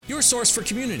Your source for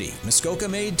community,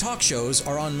 Muskoka-made talk shows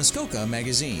are on Muskoka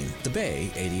Magazine, The Bay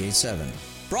 88.7.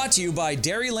 Brought to you by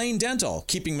Dairy Lane Dental,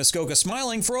 keeping Muskoka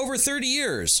smiling for over 30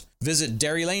 years. Visit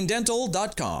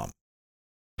DairyLaneDental.com.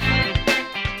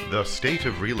 The State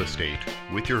of Real Estate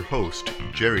with your host,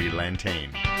 Jerry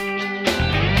Lantane.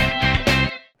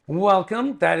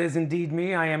 Welcome. That is indeed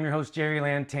me. I am your host, Jerry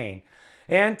Lantane.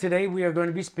 And today we are going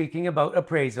to be speaking about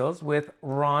appraisals with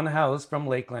Ron House from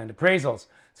Lakeland Appraisals.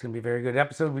 It's going to be a very good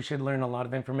episode. We should learn a lot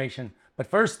of information. But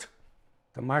first,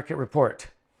 the market report.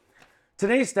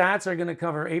 Today's stats are going to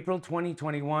cover April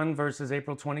 2021 versus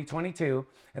April 2022,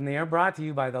 and they are brought to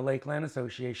you by the Lakeland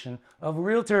Association of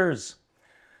Realtors.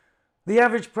 The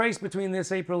average price between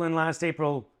this April and last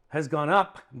April has gone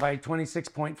up by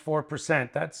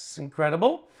 26.4%. That's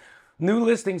incredible. New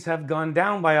listings have gone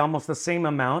down by almost the same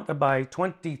amount, by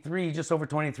just over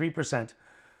 23%.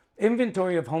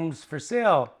 Inventory of homes for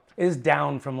sale is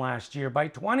down from last year by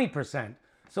 20%.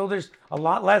 So there's a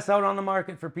lot less out on the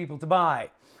market for people to buy.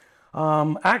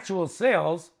 Actual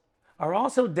sales are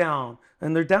also down,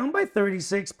 and they're down by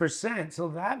 36%. So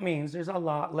that means there's a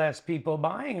lot less people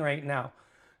buying right now.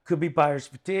 Could be buyer's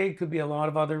fatigue, could be a lot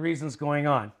of other reasons going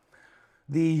on.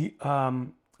 The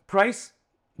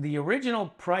original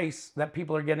price that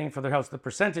people are getting for their house, the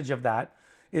percentage of that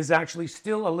is actually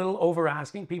still a little over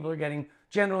asking. People are getting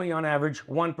generally on average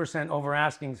 1% over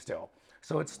asking still.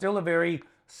 So it's still a very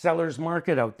seller's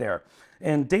market out there.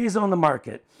 And days on the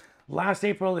market. Last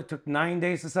April, it took 9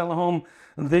 days to sell a home.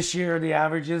 This year, the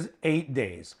average is 8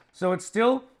 days. So it's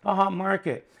still a hot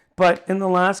market. But in the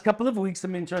last couple of weeks,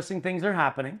 some interesting things are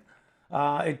happening.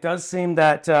 It does seem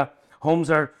that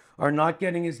homes are not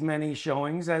getting as many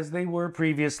showings as they were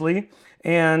previously.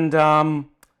 And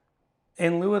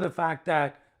in lieu of the fact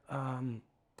that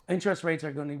interest rates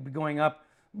are going to be going up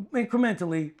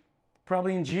incrementally,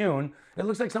 probably in June, it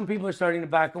looks like some people are starting to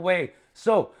back away.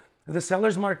 So the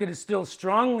seller's market is still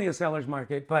strongly a seller's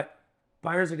market, but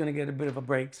buyers are going to get a bit of a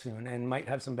break soon and might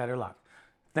have some better luck.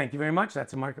 Thank you very much.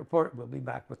 That's a market report. We'll be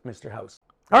back with Mr. House.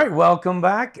 All right, welcome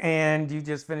back. And you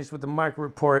just finished with the market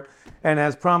report. And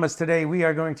as promised today, we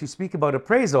are going to speak about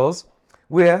appraisals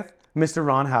with Mr.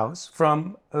 Ron House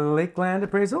from Lakeland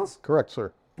Appraisals. Correct,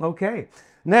 sir. Okay.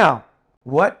 Now,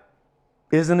 what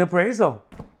is an appraisal?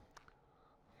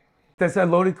 That's a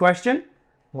loaded question.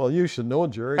 Well, you should know,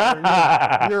 Jerry.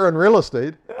 You're in real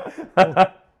estate.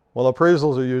 Well,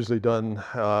 appraisals are usually done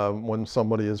when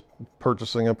somebody is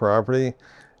purchasing a property.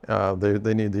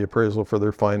 They need the appraisal for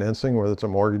their financing, whether it's a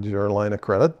mortgage or a line of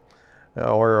credit.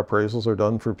 Or appraisals are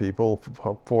done for people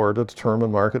to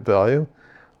determine market value,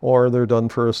 or they're done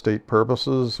for estate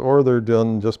purposes, or they're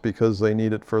done just because they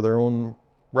need it for their own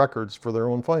records, for their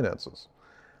own finances.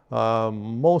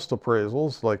 Most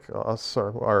appraisals, like us,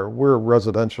 we're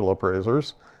residential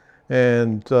appraisers,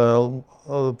 and the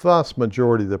vast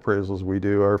majority of the appraisals we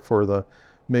do are for the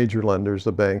major lenders,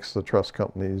 the banks, the trust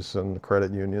companies, and the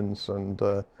credit unions, and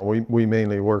we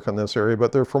mainly work in this area,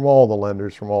 but they're from all the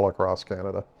lenders from all across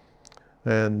Canada.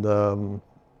 And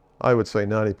I would say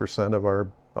 90% of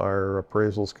our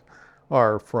appraisals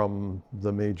are from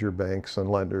the major banks and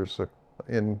lenders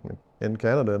in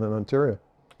Canada and in Ontario.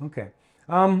 Okay.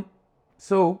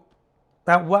 So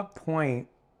at what point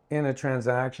in a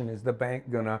transaction is the bank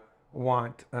gonna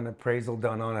want an appraisal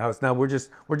done on a house? Now we're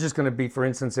just gonna be, for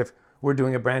instance, if we're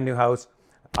doing a brand new house,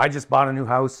 I just bought a new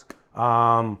house,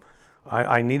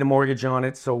 I need a mortgage on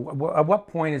it. So at what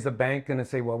point is the bank gonna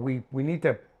say, well, we need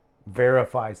to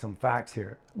verify some facts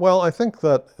here? Well, I think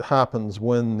that happens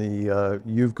when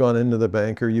you've gone into the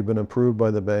bank or you've been approved by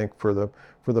the bank for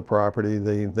the property.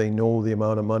 They know the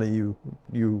amount of money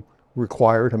you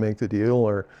require to make the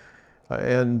deal,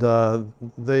 and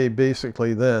they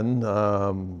basically then,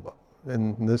 over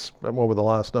the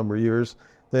last number of years,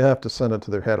 they have to send it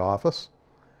to their head office,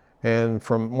 and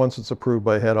once it's approved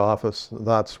by head office,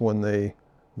 that's when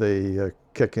they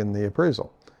kick in the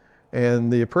appraisal.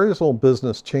 And the appraisal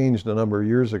business changed a number of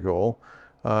years ago.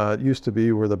 It used to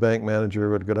be where the bank manager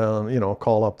would go down,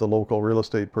 call up the local real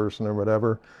estate person or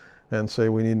whatever, and say,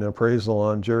 we need an appraisal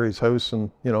on Jerry's house,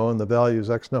 and the value is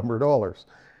X number of dollars.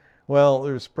 Well,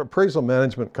 there's appraisal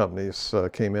management companies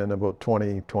came in about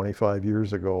 25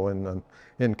 years ago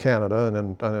in Canada and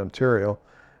in Ontario,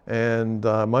 and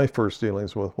my first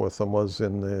dealings with them was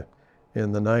in the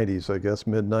 90s, I guess,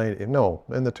 in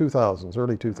the 2000s,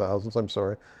 early 2000s, I'm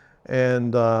sorry.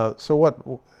 And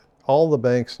so all the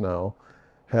banks now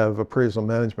have appraisal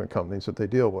management companies that they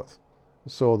deal with.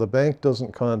 So the bank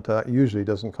usually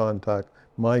doesn't contact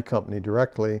my company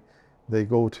directly. They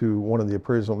go to one of the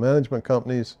appraisal management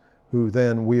companies, who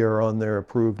then we are on their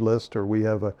approved list, or we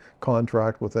have a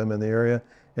contract with them in the area,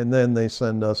 And then they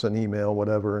send us an email,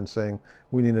 whatever, and saying,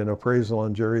 we need an appraisal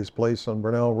on Jerry's place on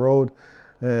Burnell Road,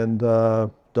 and da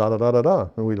da da da da.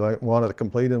 And we want it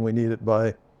complete, and we need it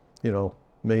by,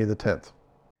 May the 10th.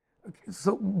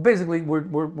 So basically,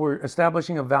 we're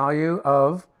establishing a value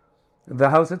of the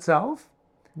house itself,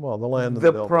 Well, the land and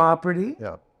the building. property,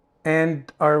 Yeah.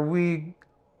 and are we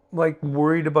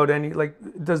worried about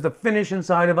does the finish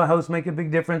inside of a house make a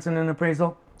big difference in an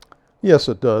appraisal? Yes,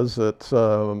 it does. It's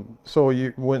when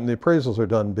the appraisals are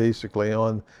done basically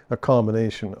on a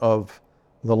combination of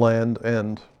the land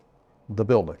and the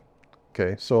building.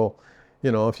 Okay, so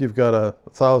if you've got a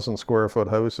 1,000 square foot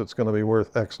house, it's going to be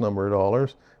worth X number of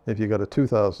dollars. If you've got a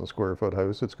 2,000 square foot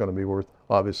house, it's going to be worth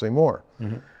obviously more.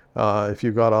 If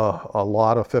you've got a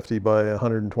lot of 50 by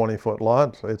 120 foot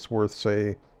lot, it's worth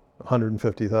say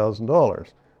 $150,000.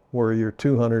 Where your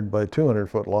 200 by 200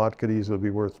 foot lot could easily be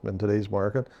worth, in today's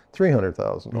market,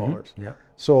 $300,000. Yeah.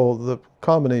 So the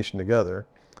combination together,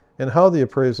 and how the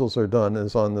appraisals are done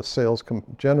is on the sales,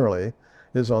 generally,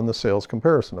 is on the sales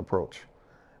comparison approach.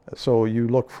 So you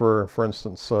look for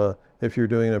instance, if you're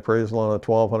doing an appraisal on a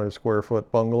 1,200 square foot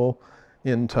bungalow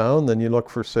in town, then you look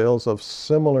for sales of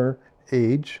similar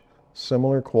age,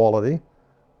 similar quality,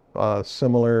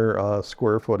 similar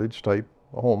square footage type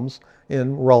homes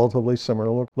in relatively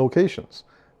similar locations.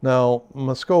 Now,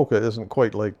 Muskoka isn't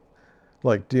quite like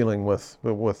dealing with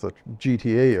the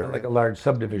GTA area. Like a large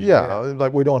subdivision. Yeah,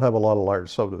 like we don't have a lot of large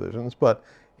subdivisions, but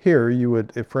here you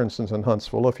would, if for instance in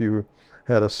Huntsville, if you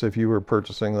were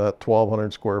purchasing that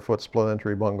 1,200 square foot split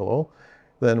entry bungalow,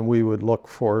 then we would look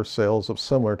for sales of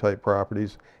similar type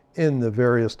properties in the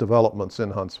various developments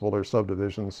in Huntsville or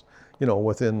subdivisions,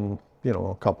 within,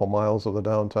 a couple miles of the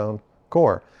downtown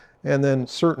core. And then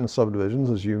certain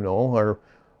subdivisions, as you know,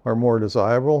 are more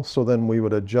desirable. So then we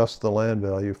would adjust the land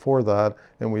value for that,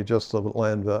 and we adjust the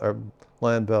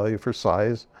land value for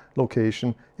size,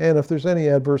 location, and if there's any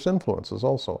adverse influences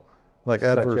also,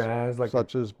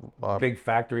 such as big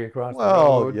factory across the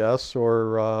well, road. yes,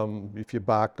 or if you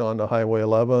backed onto Highway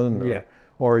 11, Yeah.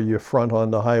 or you front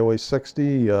onto Highway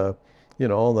 60, they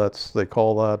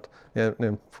call that,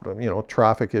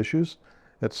 traffic issues,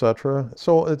 etc.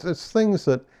 So it's things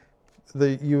that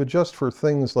you adjust for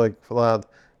things like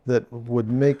that would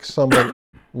make someone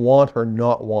want or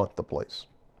not want the place.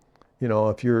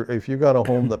 If you got a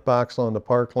home that backs onto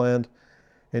parkland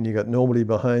and you got nobody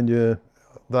behind you,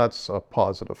 that's a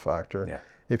positive factor. Yeah.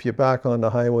 If you back onto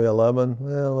Highway 11,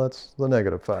 well, that's the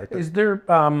negative factor. Is there,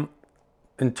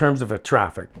 in terms of a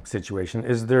traffic situation,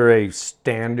 is there a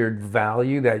standard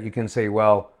value that you can say,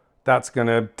 well, that's going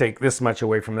to take this much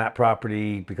away from that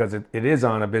property because it is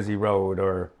on a busy road?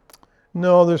 Or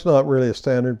No, there's not really a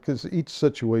standard because each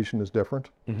situation is different.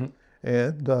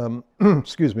 And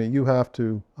excuse me, you have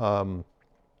to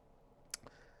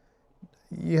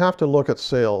look at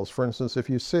sales. For instance, if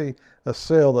you see a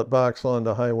sale that backs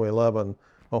onto Highway 11,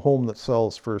 a home that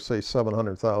sells for say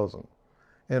 700,000,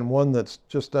 and one that's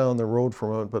just down the road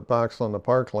from it but backs onto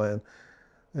parkland,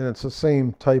 and it's the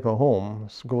same type of home,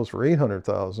 goes for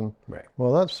 800,000. Right.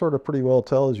 Well, that sort of pretty well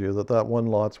tells you that one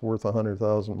lot's worth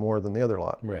 100,000 more than the other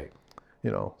lot. right.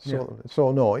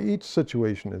 So no, each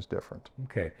situation is different.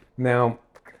 Okay. Now,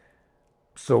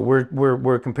 so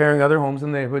we're comparing other homes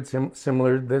in the neighborhood,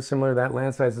 similar this, similar that,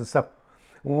 land size and stuff.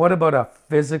 What about a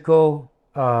physical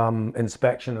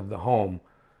inspection of the home?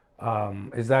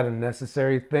 Is that a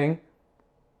necessary thing?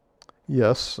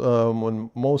 Yes,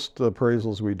 when most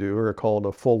appraisals we do are called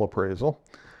a full appraisal.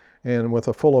 And with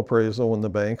a full appraisal, when the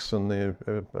banks and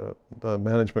the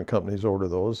management companies order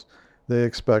those, they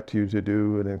expect you to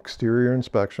do an exterior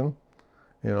inspection,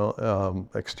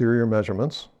 exterior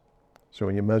measurements. So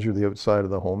when you measure the outside of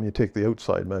the home, you take the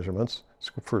outside measurements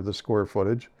for the square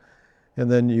footage.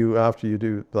 And then after you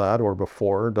do that, or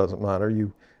before, doesn't matter,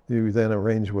 you then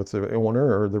arrange with the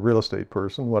owner or the real estate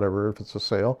person, whatever, if it's a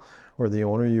sale, or the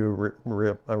owner, you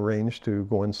arrange to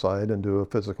go inside and do a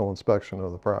physical inspection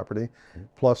of the property.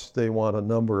 Plus, they want a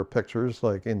number of pictures,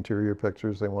 like interior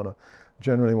pictures. They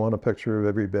generally want a picture of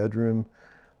every bedroom,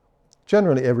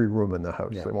 generally every room in the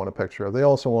house. Yeah. They want a picture of. They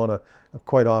also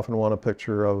quite often want a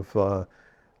picture of the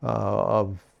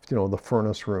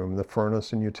furnace room, the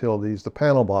furnace and utilities. The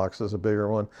panel box is a bigger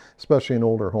one, especially in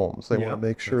older homes. They want to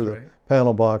make sure that's that right.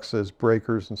 panel box is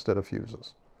breakers instead of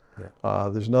fuses. Yeah.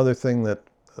 There's another thing that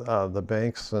the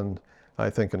banks and I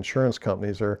think insurance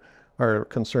companies are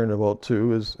concerned about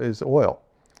too is oil.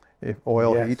 If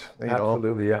oil Yes, heat,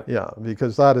 absolutely, yeah. yeah,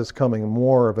 because that is coming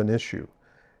more of an issue.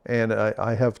 And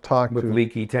I have talked With to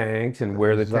leaky tanks and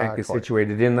where the tank is Exactly.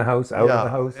 situated in the house, out of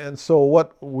the house. And so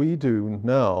what we do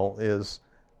now is,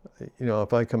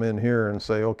 if I come in here and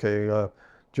say, okay,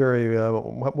 Jerry,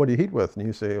 what do you heat with? And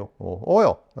you say, well,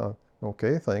 oil.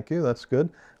 Okay, thank you. That's good.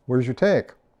 Where's your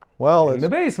tank? Well, In the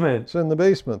basement. it's in the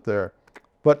basement there.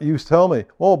 But you tell me,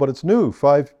 oh, but it's new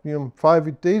 5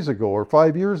 days ago or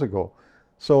 5 years ago.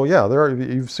 So yeah,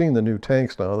 you've seen the new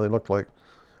tanks now. They look like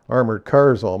armored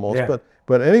cars almost. Yeah.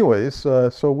 But anyways,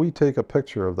 so we take a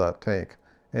picture of that tank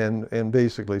and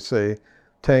basically say,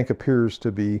 tank appears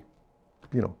to be,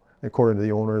 according to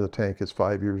the owner, the tank is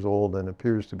 5 years old and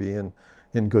appears to be in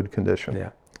good condition. Yeah.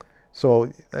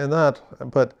 So,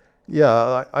 but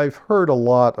yeah, I've heard a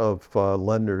lot of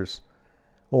lenders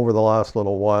over the last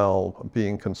little while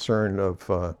being concerned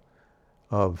of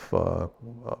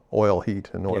oil heat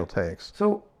and oil tanks.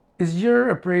 So is your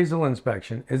appraisal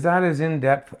inspection, is that as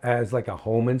in-depth as like a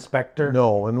home inspector?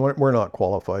 No, and we're not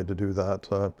qualified to do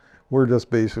that. We're just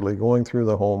basically going through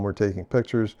the home, we're taking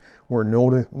pictures, we're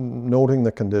noting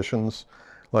the conditions.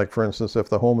 Like for instance, if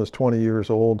the home is 20 years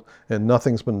old and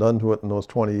nothing's been done to it in those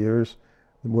 20 years,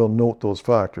 we'll note those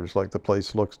factors, like the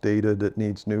place looks dated, it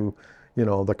needs new,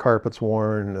 the carpet's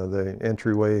worn, the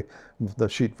entryway, the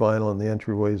sheet vinyl in the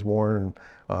entryway is worn,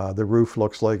 the roof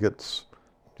looks like it's,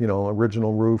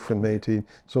 original roof and Métis.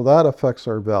 So that affects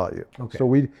our value. Okay. So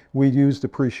we use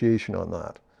depreciation on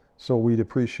that. So we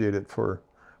depreciate it for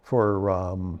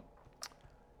those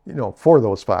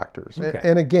factors. Okay.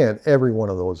 And again, every one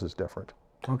of those is different.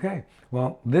 Okay.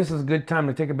 Well, this is a good time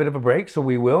to take a bit of a break, so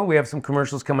we will. We have some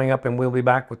commercials coming up, and we'll be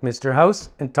back with Mr. House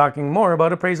and talking more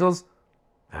about appraisals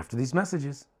after these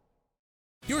messages.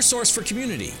 Your source for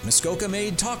community,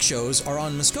 Muskoka-made talk shows are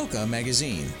on Muskoka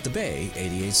Magazine, The Bay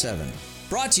 88.7.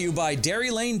 Brought to you by Dairy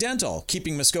Lane Dental,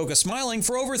 keeping Muskoka smiling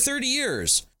for over 30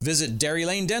 years. Visit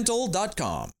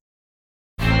DairyLaneDental.com.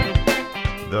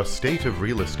 The State of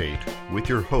Real Estate with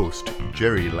your host,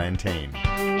 Jerry Lantane.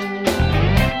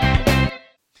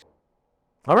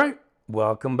 All right.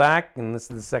 Welcome back, and this is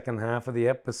the second half of the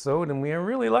episode, and we are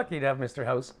really lucky to have Mr.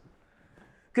 House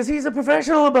because he's a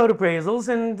professional about appraisals,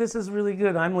 and this is really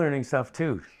good. I'm learning stuff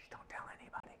too. Don't tell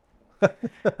anybody.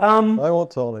 I won't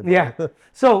tell anybody. Yeah.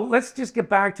 So let's just get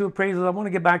back to appraisals. I want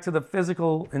to get back to the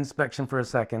physical inspection for a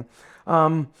second.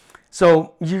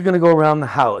 So you're going to go around the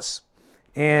house,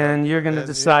 and you're going to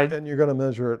decide. And you're going to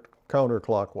measure it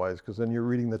counterclockwise, because then you're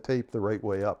reading the tape the right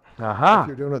way up. Aha. If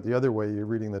you're doing it the other way, you're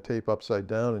reading the tape upside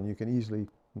down, and you can easily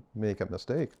make a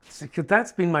mistake.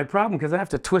 That's been my problem because I have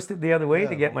to twist it the other way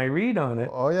to get my read on it.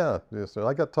 Oh yeah, yes,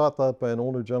 I got taught that by an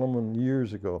older gentleman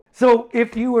years ago. So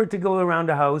if you were to go around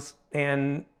a house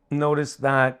and notice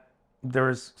that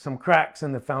there's some cracks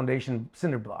in the foundation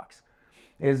cinder blocks,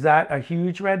 is that a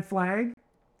huge red flag?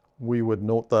 We would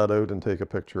note that out and take a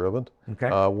picture of it. Okay.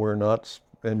 We're not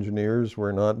engineers,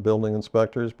 we're not building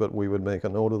inspectors, but we would make a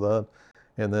note of that.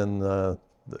 And then,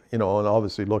 and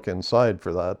obviously look inside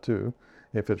for that too,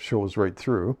 if it shows right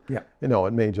through. Yeah.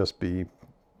 It may just be,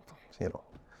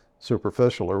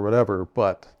 superficial or whatever,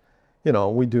 but,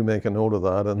 we do make a note of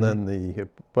that. And then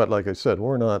but like I said,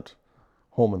 we're not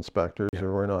home inspectors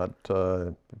or we're not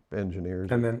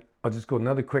engineers. And then I'll just go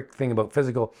another quick thing about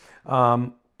physical.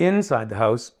 Inside the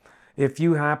house, if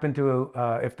you happen to,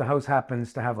 if the house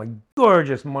happens to have like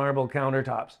gorgeous marble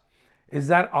countertops, is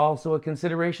that also a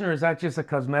consideration, or is that just a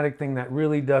cosmetic thing that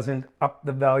really doesn't up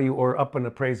the value or up an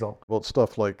appraisal? Well,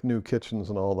 stuff like new kitchens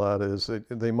and all that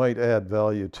they might add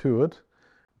value to it,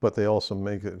 but they also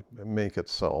make it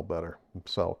sell better,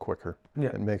 sell quicker,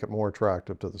 and make it more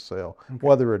attractive to the sale. Okay.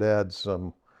 Whether it adds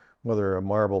whether a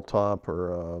marble top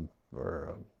or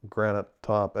a granite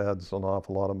top adds an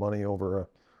awful lot of money over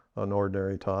an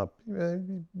ordinary top.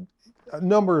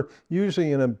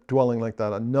 Usually in a dwelling like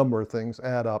that, a number of things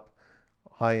add up,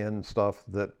 high-end stuff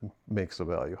that makes the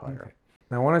value higher. Okay.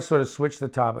 Now I want to sort of switch the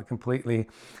topic completely,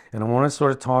 and I want to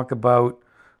sort of talk about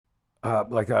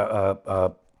like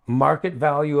a market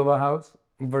value of a house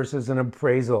versus an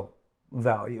appraisal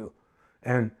value,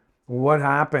 and what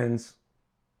happens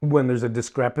when there's a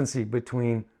discrepancy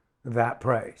between that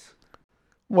price.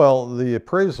 Well, the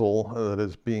appraisal that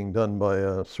is being done by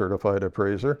a certified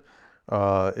appraiser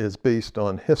is based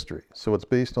on history. So it's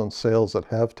based on sales that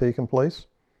have taken place.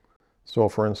 So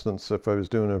for instance, if I was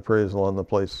doing an appraisal on the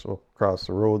place across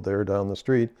the road there down the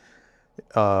street,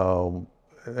 and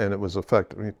it was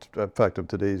effective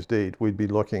today's date, we'd be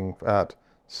looking at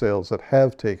sales that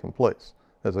have taken place,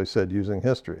 as I said, using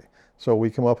history. So we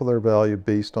come up with our value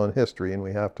based on history, and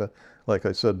we have to, like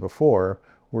I said before,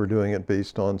 we're doing it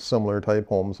based on similar type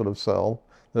homes that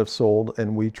have sold,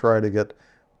 and we try to get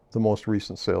the most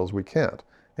recent sales we can.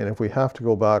 And if we have to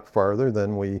go back farther,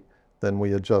 then we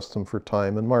adjust them for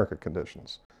time and market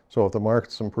conditions. So if the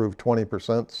market's improved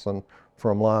 20%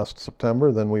 from last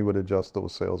September, then we would adjust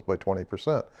those sales by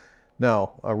 20%.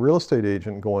 Now, a real estate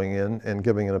agent going in and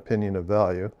giving an opinion of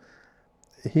value,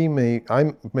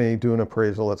 I may do an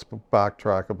appraisal, let's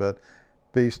backtrack a bit,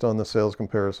 based on the sales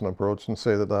comparison approach and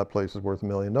say that that place is worth $1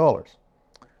 million.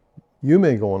 You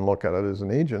may go and look at it as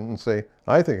an agent and say,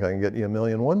 I think I can get you $1.1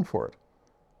 million for it,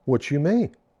 which you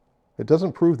may. It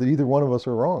doesn't prove that either one of us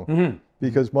are wrong,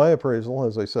 because my appraisal,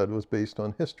 as I said, was based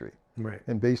on history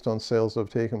and based on sales that have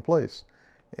taken place.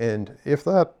 And if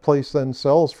that place then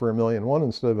sells for $1.1 million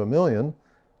instead of $1 million,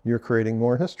 you're creating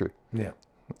more history. Yeah.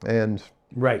 And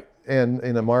Right. and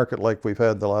in a market like we've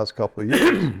had the last couple of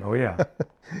years, Oh yeah.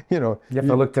 you have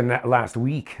to look to last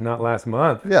week, not last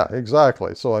month. Yeah,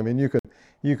 exactly. So I mean, you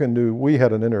can do. We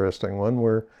had an interesting one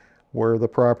where the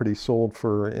property sold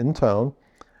for in town,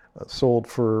 sold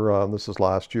for this is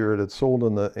last year. It had sold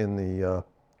in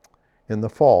the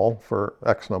fall for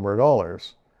X number of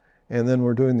dollars, and then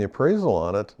we're doing the appraisal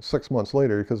on it 6 months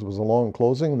later because it was a long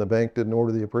closing and the bank didn't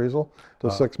order the appraisal till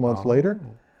 6 months later,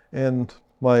 and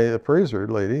my appraiser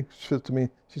lady said to me,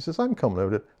 she says, I'm coming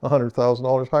out at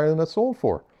 $100,000 higher than it sold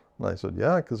for. And I said,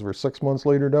 yeah, because we're 6 months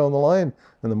later down the line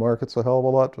and the market's a hell of a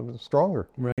lot stronger.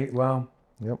 Right. Well.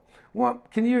 Yep. Well,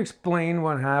 can you explain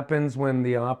what happens when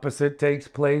the opposite takes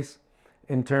place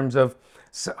in terms of,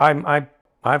 so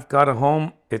I've got a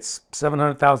home, it's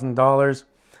 $700,000,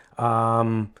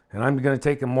 and I'm going to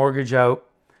take a mortgage out,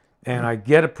 and I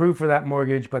get approved for that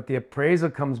mortgage, but the appraisal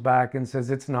comes back and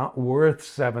says it's not worth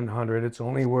 700, it's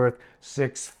only worth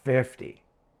 650.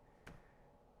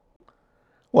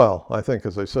 Well, I think,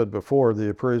 as I said before, the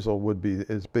appraisal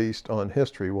is based on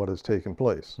history, what has taken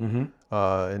place.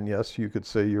 And yes, you could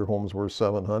say your home's worth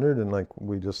 700, and like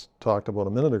we just talked about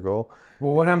a minute ago.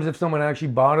 Well, what happens if someone actually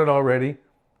bought it already?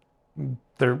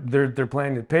 They're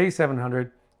planning to pay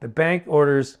 700. The bank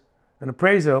orders an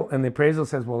appraisal, and the appraisal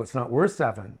says, well, it's not worth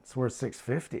 7, it's worth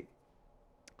 650.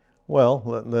 Well,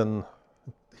 then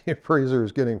the appraiser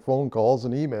is getting phone calls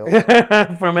and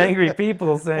emails from angry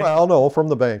people saying, well, no, from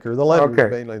the banker. The lender Okay.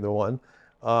 is mainly the one.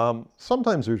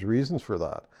 Sometimes there's reasons for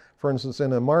that. For instance,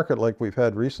 in a market like we've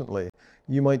had recently,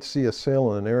 you might see a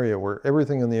sale in an area where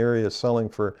everything in the area is selling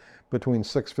for between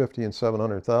 650 and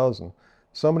 700,000.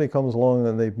 Somebody comes along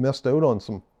and they've missed out on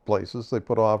some places they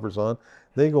put offers on.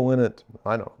 They go in at,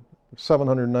 I don't know,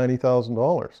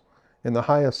 $790,000. And the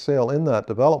highest sale in that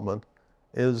development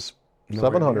is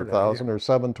Nowhere near 700,000 that, or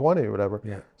 720 or whatever.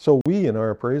 Yeah. So we in our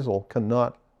appraisal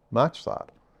cannot match that.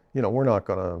 You know, we're not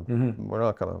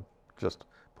gonna just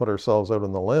put ourselves out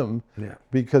on the limb, Yeah.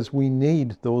 because we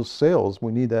need those sales.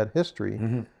 We need that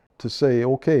history to say,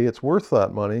 okay, it's worth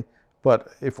that money.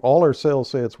 But if all our sales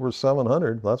say it's worth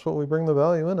 700, that's what we bring the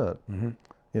value in at.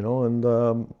 You know, and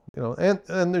you know,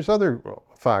 and there's other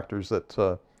factors that.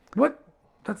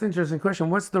 That's an interesting question.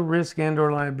 What's the risk and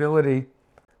or liability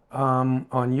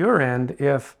on your end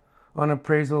if an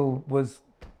appraisal was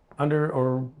under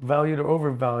or valued or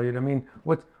overvalued? I mean,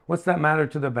 what's that matter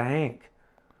to the bank?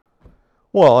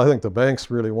 Well, I think the banks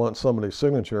really want somebody's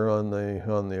signature on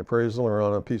the appraisal or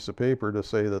on a piece of paper to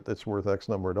say that it's worth X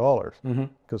number of dollars,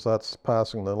 because that's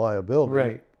passing the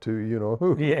liability to you know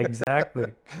who. Yeah,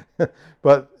 exactly.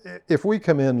 But if we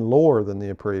come in lower than the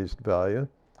appraised value,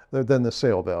 than the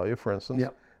sale value, for instance,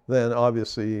 then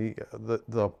obviously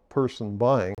the person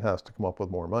buying has to come up with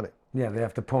more money. Yeah, they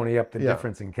have to pony up the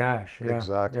difference in cash. Yeah,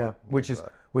 Exactly. Yeah,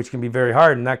 which can be very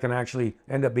hard, and that can actually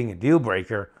end up being a deal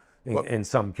breaker in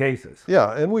some cases.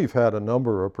 Yeah, and we've had a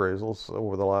number of appraisals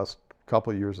over the last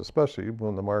couple of years, especially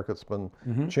when the market's been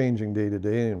changing day to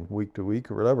day and week to week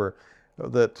or whatever,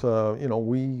 that you know,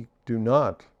 we do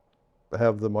not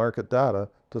have the market data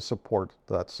to support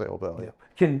that sale value.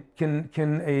 Can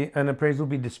an appraisal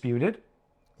be disputed?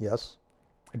 Yes.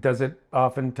 Does it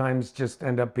oftentimes just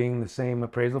end up being the same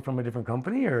appraisal from a different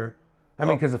company, or I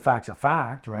mean, because the fact's a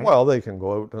fact, right? Well, they can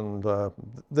go out and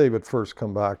they would first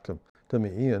come back to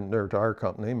me and or to our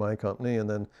company, my company, and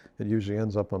then it usually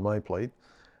ends up on my plate.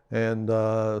 And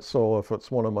so if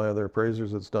it's one of my other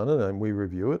appraisers that's done it, and we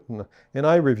review it, and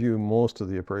I review most of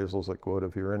the appraisals that go out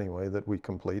of here anyway that we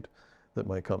complete, that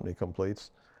my company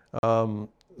completes.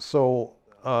 So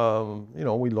you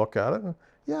know, we look at it, and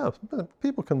yeah,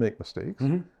 people can make mistakes.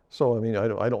 So I mean,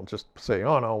 I don't just say,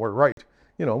 oh no, we're right.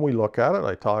 You know, we look at it,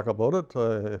 I talk about it.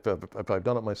 If I've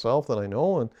done it myself, then I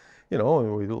know, and you know,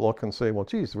 and we look and say, well,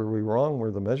 geez, were we wrong?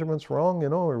 Were the measurements wrong? You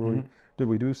know, or did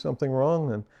we do something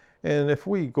wrong? And if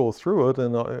we go through it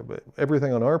and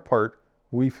everything on our part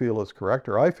we feel is correct,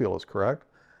 or I feel is correct,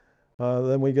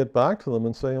 then we get back to them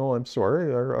and say, oh, I'm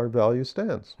sorry, our value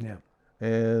stands. Yeah.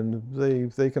 And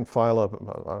they can file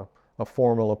a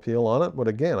formal appeal on it. But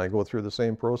again, I go through the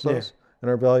same process and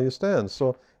our value stands.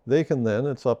 So they can then,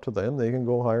 it's up to them, they can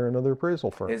go hire another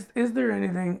appraisal firm. Is there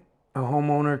anything a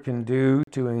homeowner can do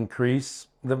to increase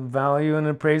the value in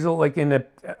appraisal? Like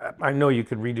I know you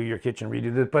could redo your kitchen,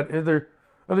 redo this, but are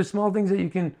there small things that you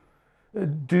can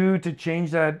do to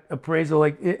change that appraisal?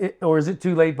 Like, or is it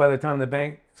too late by the time the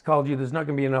bank's called you? There's not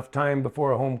going to be enough time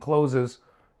before a home closes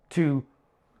to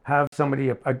have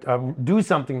somebody do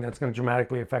something that's going to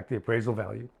dramatically affect the appraisal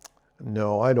value.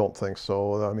 No, I don't think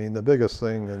so. I mean, the biggest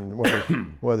thing, and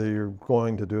whether you're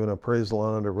going to do an appraisal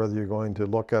on it, or whether you're going to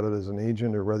look at it as an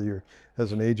agent, or whether you're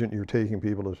as an agent you're taking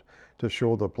people to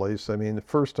show the place. I mean,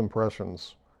 first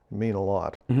impressions mean a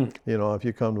lot. You know, if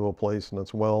you come to a place and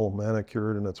it's well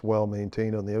manicured and it's well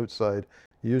maintained on the outside,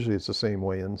 usually it's the same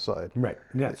way inside. Right.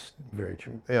 That's very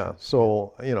true. Yeah.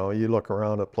 So, you know, you look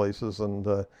around at places, and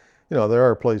you know, there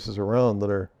are places around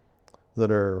that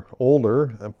are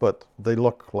older, but they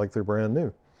look like they're brand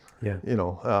new. Yeah. You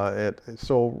know,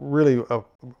 so really,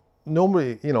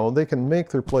 nobody, you know, they can make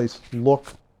their place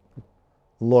look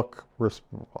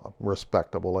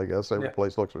respectable, I guess. Every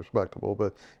place looks respectable,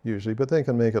 but they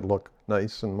can make it look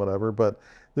nice and whatever. But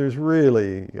there's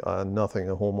really nothing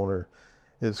a homeowner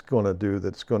is going to do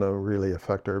that's going to really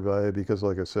affect our value, because,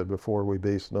 like I said before, we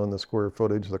base it on the square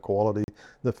footage, the quality,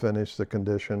 the finish, the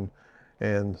condition,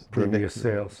 and Previous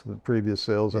sales. the previous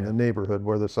sales, and the neighborhood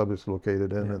where the subject's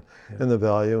located in, and the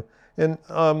value. And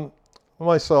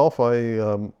myself, I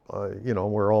you know,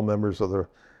 we're all members of the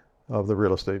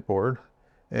real estate board,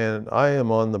 and I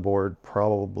am on the board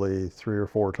probably 3 or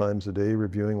 4 times a day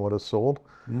reviewing what is sold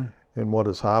and what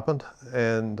has happened.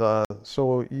 And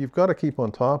so you've got to keep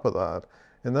on top of that,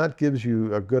 and that gives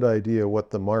you a good idea what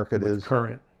the market is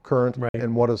current, Right.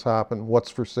 and what has happened, what's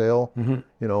for sale, you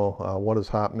know, what is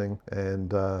happening,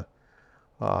 and that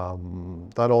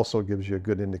also gives you a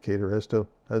good indicator as to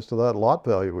that lot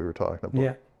value we were talking about.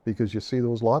 Yeah. Because you see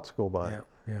those lots go by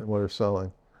and what are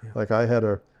selling. Like I had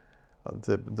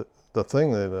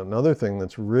another thing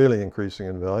that's really increasing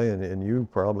in value, and you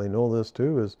probably know this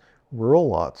too, is rural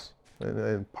lots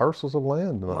and parcels of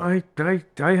land. I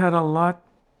had a lot.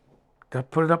 I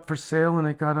put it up for sale, and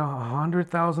it got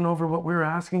 $100,000 over what we were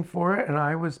asking for it, and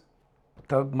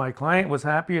my client was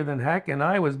happier than heck, and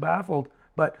I was baffled.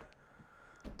 But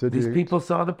these people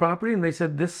saw the property and they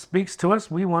said, "This speaks to us.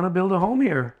 We want to build a home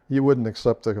here." You wouldn't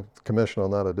accept the commission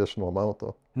on that additional amount,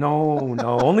 though. No,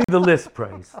 only the list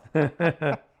price.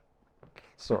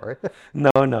 Sorry.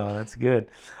 No, that's good.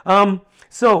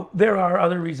 So there are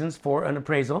other reasons for an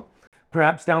appraisal.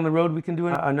 Perhaps down the road we can do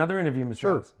another interview, Mr.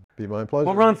 Sure. House. Be my pleasure.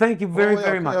 Well, Ron, thank you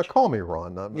very much. Yeah, call me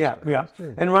Ron. Not Yeah.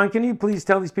 Mr. And Ron, can you please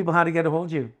tell these people how to get a hold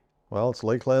of you? Well, it's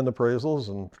Lakeland Appraisals,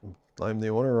 and I'm the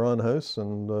owner, Ron House,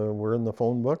 and we're in the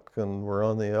phone book, and we're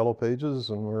on the Yellow Pages,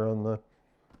 and we're on the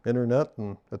internet,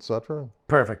 and etc.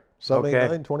 Perfect.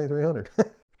 789-2300.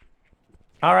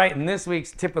 All right, and this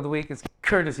week's tip of the week is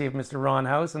courtesy of Mr. Ron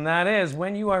House, and that is,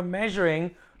 when you are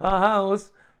measuring a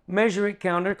house, measure it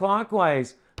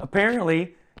counterclockwise.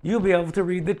 Apparently, you'll be able to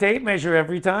read the tape measure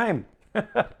every time.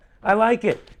 I like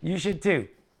it. You should too.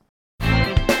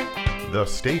 The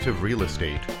State of Real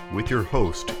Estate with your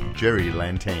host, Jerry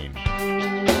Lantane.